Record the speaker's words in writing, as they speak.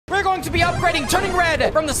we're going to be upgrading Turning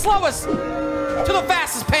Red from the slowest to the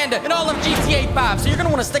fastest panda in all of GTA 5. So you're gonna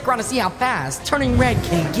want to stick around to see how fast Turning Red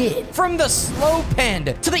can get. From the slow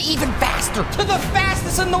panda to the even faster, to the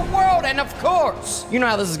fastest in the world. And of course, you know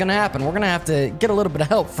how this is gonna happen. We're gonna have to get a little bit of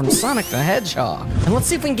help from Sonic the Hedgehog. And let's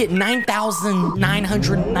see if we can get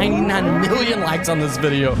 9,999 million likes on this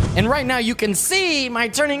video. And right now you can see my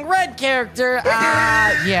Turning Red character.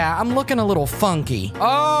 Yeah, I'm looking a little funky.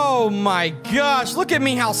 Oh my gosh, look at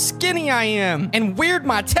me, how skinny I am. And weird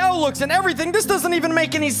my tail looks and everything. This doesn't even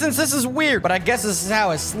make any sense. This is weird, but I guess this is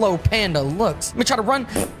how a slow panda looks. Let me try to run.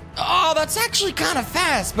 Oh, that's actually kind of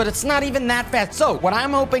fast, but it's not even that fast. So what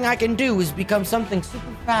I'm hoping I can do is become something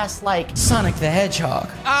super fast like Sonic the Hedgehog.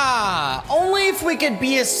 Only if we could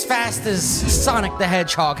be as fast as Sonic the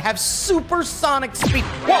Hedgehog, have supersonic speed.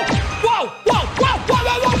 Whoa, whoa, whoa, whoa, whoa,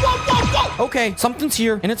 whoa, whoa, whoa, whoa. Okay, something's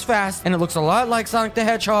here, and it's fast, and it looks a lot like Sonic the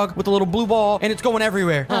Hedgehog with a little blue ball, and it's going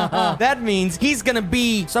everywhere. That means he's gonna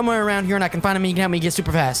be somewhere around here, and I can find him, and he can help me get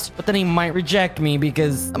super fast. But then he might reject me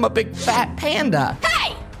because I'm a big fat panda.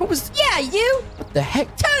 Hey! What was... Yeah, you! What the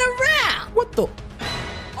heck? Turn around! What the...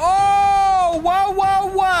 Oh, whoa, whoa,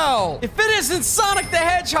 whoa. If it isn't Sonic the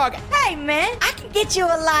Hedgehog. Hey, man, I can get you a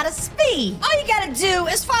lot of speed. All you gotta do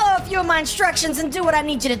is follow a few of my instructions and do what I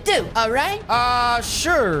need you to do, all right?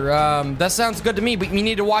 Sure. That sounds good to me, but you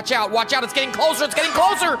need to watch out. Watch out, it's getting closer, it's getting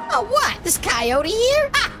closer. Oh, what? This coyote here?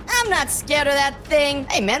 I'm not scared of that thing.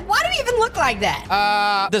 Hey, man, why do you even look like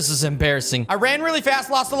that? This is embarrassing. I ran really fast,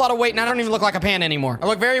 lost a lot of weight, and I don't even look like a panda anymore. I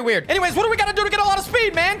look very weird. Anyways, what do we gotta do to get a lot of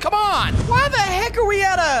speed, man? Come on. Why the heck are we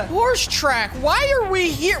at a horse track? Why are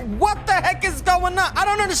we here? What the heck is going on? I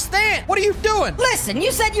don't understand. What are you doing? Listen,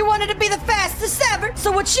 you said you wanted to be the fastest ever,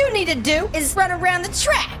 so what you need to do is run around the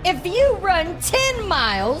track. If you run 10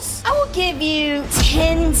 miles, I will give you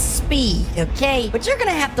 10 speed, okay? But you're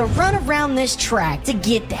gonna have to run around this track to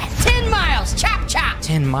get that. 10 miles, chop, chop.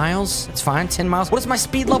 10 miles? It's fine, 10 miles. What is my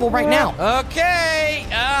speed level right now? Okay,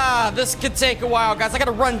 this could take a while, guys. I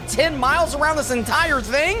gotta run 10 miles around this entire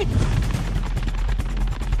thing?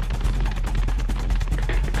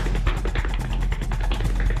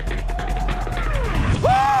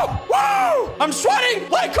 Whoa! I'm sweating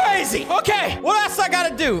like crazy. Okay, what else I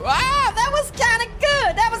gotta do? That was kind of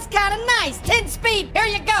good. That was kind of nice. 10 speed. Here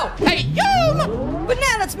you go. Hey, you! But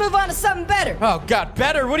now let's move on to something better. Oh, God,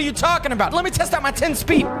 better? What are you talking about? Let me test out my 10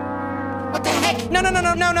 speed. What the heck? No.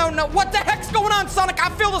 What the heck's going on, Sonic? I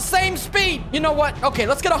feel the same speed. You know what? Okay,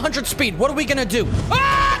 let's get 100 speed. What are we gonna do? What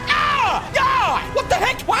the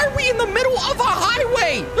heck? Why are we in the middle of a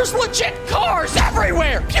highway? There's legit cars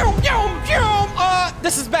everywhere. Pew, pew, pew.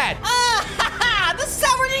 This is bad. This is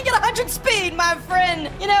how we're gonna get 100 speed, my friend.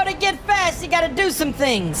 You know, to get fast, you gotta do some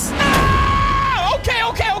things. Okay.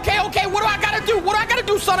 What do I gotta do? What do I gotta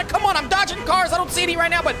do, Sonic? Come on, I'm dodging cars. I don't see any right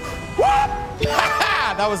now, but whoop!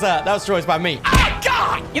 that was choice by me. Oh,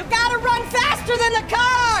 God! You gotta run faster than the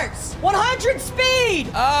cars. 100 speed.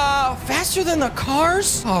 Faster than the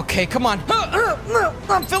cars? Okay, come on.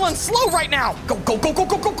 I'm feeling slow right now. Go.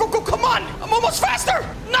 Come on. I'm almost faster.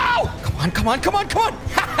 No. Come on.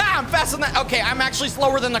 I'm faster than that. Okay, I'm actually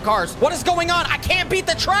slower than the cars. What is going on? I can't beat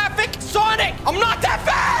the traffic. Sonic, I'm not that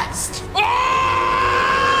fast.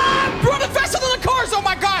 I'm running faster than the cars. Oh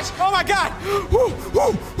my gosh. Oh my God.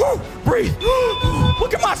 Breathe.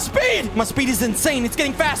 Look at my speed. My speed is insane. It's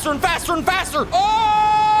getting faster and faster and faster.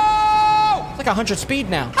 Oh! It's like 100 speed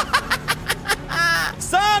now.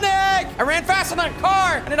 Sonic! I ran faster than a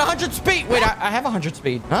car. I need 100 speed. Wait, I have 100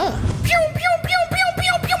 speed. Huh? Pew, pew, pew, pew,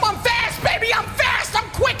 pew, pew. I'm fast, baby. I'm fast. I'm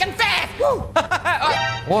quick and fast.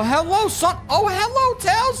 Well, hello, son. Oh, hello,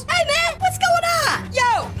 Tails. Hey, man, what's going on?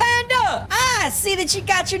 Yo, Panda. I see that you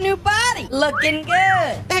got your new body. Looking good.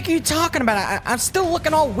 What the heck are you talking about? I'm still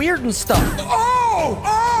looking all weird and stuff. Oh!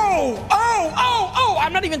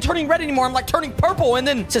 I'm not even turning red anymore. I'm like turning purple and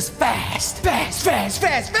then just fast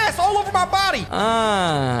all over my body.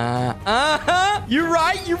 You're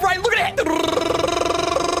right. Look at it.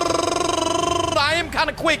 I am kind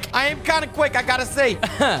of quick. I gotta say.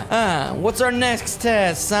 What's our next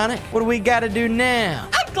test, Sonic? What do we gotta do now?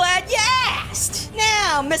 I'm glad you asked.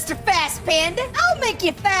 Now, Mr. Fast Panda, I'll make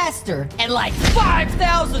you faster at like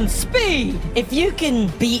 5,000 speed if you can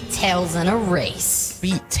beat Tails in a race.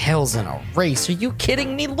 Beat Tails in a race? Are you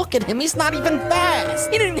kidding me? Look at him. He's not even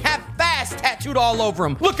fast. He didn't have fast tattooed all over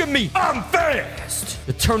him. Look at me. I'm fast.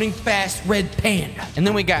 The turning fast red panda. And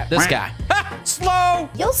then we got this guy. Slow.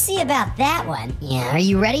 You'll see about that one. Yeah, are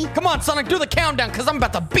you ready? Come on, Sonic, do the countdown, because I'm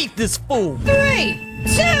about to beat this fool. 3,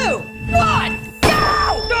 2, 1, go!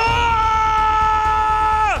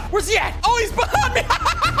 Where's he at? Oh, he's behind me.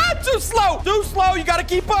 Too slow. You gotta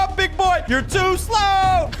keep up, big boy. You're too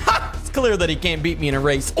slow. clear that he can't beat me in a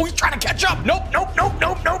race. Oh, he's trying to catch up. Nope, nope, nope,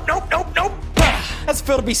 nope, nope, nope, nope, nope. That's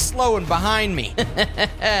Phil to be slow and behind me.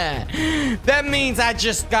 That means I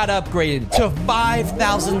just got upgraded to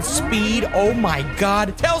 5,000 speed. Oh my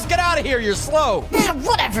God. Tails, get out of here. You're slow.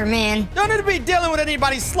 Whatever, man. Don't need to be dealing with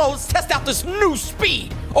anybody slow. Let's test out this new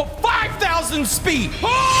speed. Oh, 5,000 speed.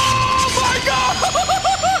 Oh my God.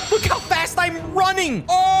 Look how fast I'm running.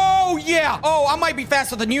 Oh yeah. Oh, I might be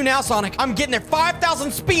faster than you now, Sonic. I'm getting there.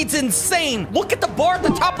 5,000 speed's insane. Look at the bar at the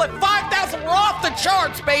top. Like 5,000. We're off the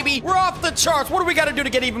charts, baby. We're off the charts. What do we got to do to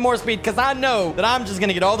get even more speed? Because I know that I'm just going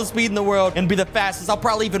to get all the speed in the world and be the fastest. I'll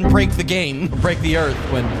probably even break the game, break the earth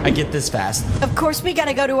when I get this fast. Of course, we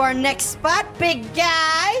gotta go to our next spot, big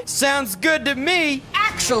guy. Sounds good to me.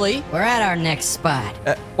 Actually, we're at our next spot.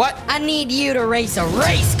 What? I need you to race a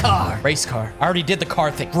race car. Race car. I already did the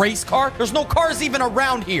car thing. Race car? There's no cars even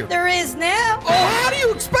around here. There is now. Oh, how do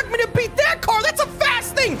you expect me to beat that car? That's a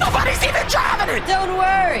fast thing. Nobody's even driving it. Don't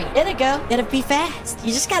worry. It'll go. It'll be fast.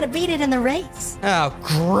 You just gotta beat it in the race. Oh,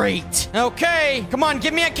 great. Okay, come on,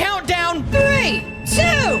 give me a countdown. 3, 2,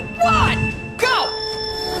 1, go!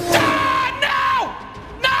 Ah, no!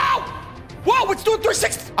 No! Whoa, it's doing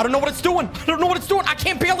 360. I don't know what it's doing. I don't know what it's doing. I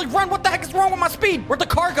can't barely run. What the heck is wrong with my speed? Where'd the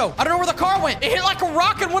car go? I don't know where the car went. It hit like a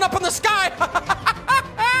rock and went up in the sky.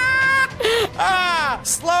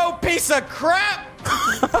 Slow piece of crap.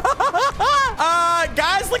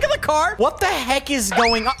 Guys, look at the car. What the heck is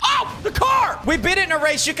going on? Oh, the car! We beat it in a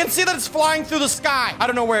race. You can see that it's flying through the sky. I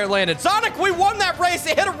don't know where it landed. Sonic, we won that race.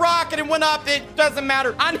 It hit a rock and it went up. It doesn't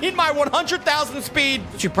matter. I need my 100,000 speed.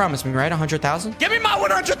 But you promised me, right? 100,000? Give me my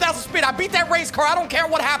 100,000 speed. I beat that race car. I don't care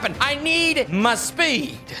what happened. I need my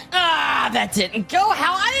speed. That didn't go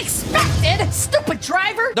how I expected. Stupid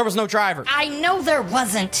driver. There was no driver. I know there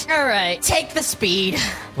wasn't. All right, take the speed.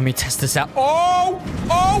 Let me test this out. Oh,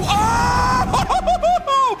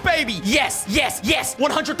 baby. Yes, yes, yes.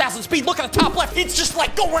 100,000 speed. Look at the top left. It's just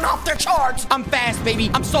like going off their charts. I'm fast, baby.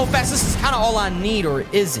 I'm so fast. This is kind of all I need, or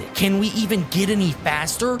is it? Can we even get any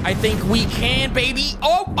faster? I think we can, baby.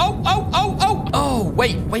 Oh,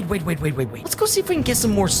 wait. Let's go see if we can get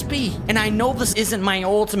some more speed. And I know this isn't my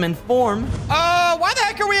ultimate form. Why the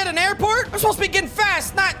heck are we at an airport? I'm supposed to be getting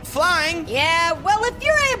fast, not flying. Yeah, well, if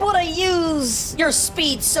you're able to use your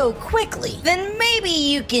speed so quickly, then maybe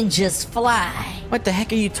you can just fly. What the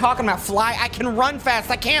heck are you talking about? Fly? I can run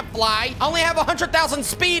fast. I can't fly. I only have 100,000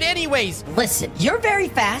 speed anyways. Listen, you're very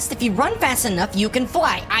fast. If you run fast enough, you can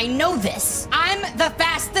fly. I know this. I'm the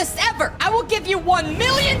fastest ever. I will give you 1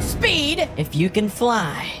 million speed if you can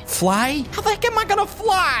fly. Fly? How the heck am I gonna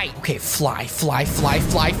fly? Okay, fly.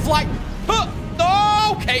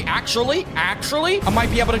 Okay, actually, I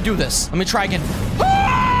might be able to do this. Let me try again.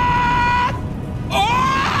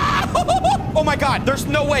 Oh my God, there's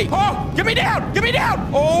no way. Oh, get me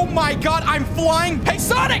down. Oh my God, I'm flying. Hey,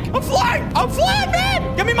 Sonic, I'm flying,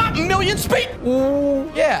 man. Give me my 1 million speed.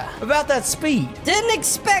 Ooh, yeah, about that speed. Didn't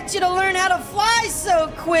expect you to learn how to fly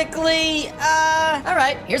so quickly. All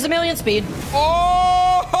right, here's 1 million speed.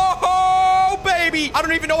 Oh, baby. I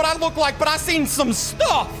don't even know what I look like, but I seen some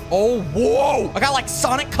stuff. Oh, whoa. I got like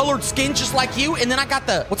Sonic colored skin just like you. And then I got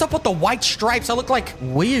what's up with the white stripes? I look like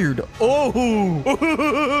weird. Oh,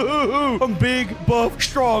 I'm big, buff,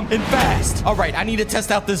 strong, and fast. All right, I need to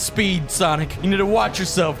test out this speed, Sonic. You need to watch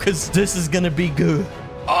yourself because this is going to be good.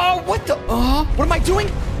 Oh, what the? What am I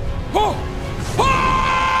doing?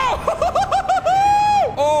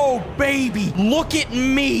 Oh, baby, look at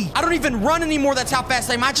me. I don't even run anymore. That's how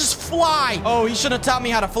fast I am. I just fly. Oh, he should have taught me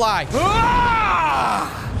how to fly.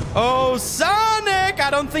 Oh, Sonic, I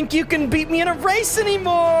don't think you can beat me in a race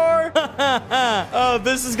anymore. Oh,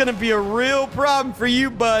 this is going to be a real problem for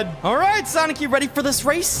you, bud. All right, Sonic, you ready for this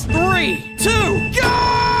race? 3, 2,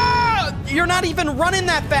 go! You're not even running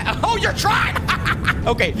that fast. Oh, you're trying.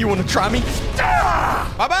 Okay, you want to try me?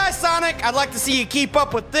 Bye-bye, Sonic. I'd like to see you keep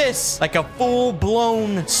up with this like a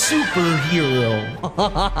full-blown superhero.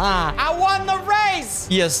 I won the race,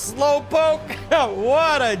 you slowpoke.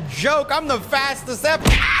 What a joke. I'm the fastest ever.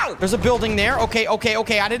 Ow! There's a building there. Okay.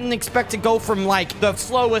 I didn't expect to go from like the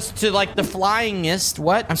slowest to like the flyingest.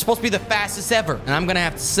 What? I'm supposed to be the fastest ever. And I'm going to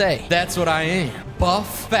have to say, that's what I am.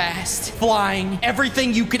 Buff, fast, flying,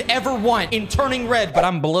 everything you could ever want in turning red, but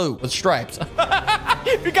I'm blue with stripes.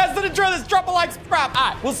 If you guys did enjoy this, drop a like, subscribe.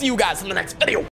 All right, we'll see you guys in the next video.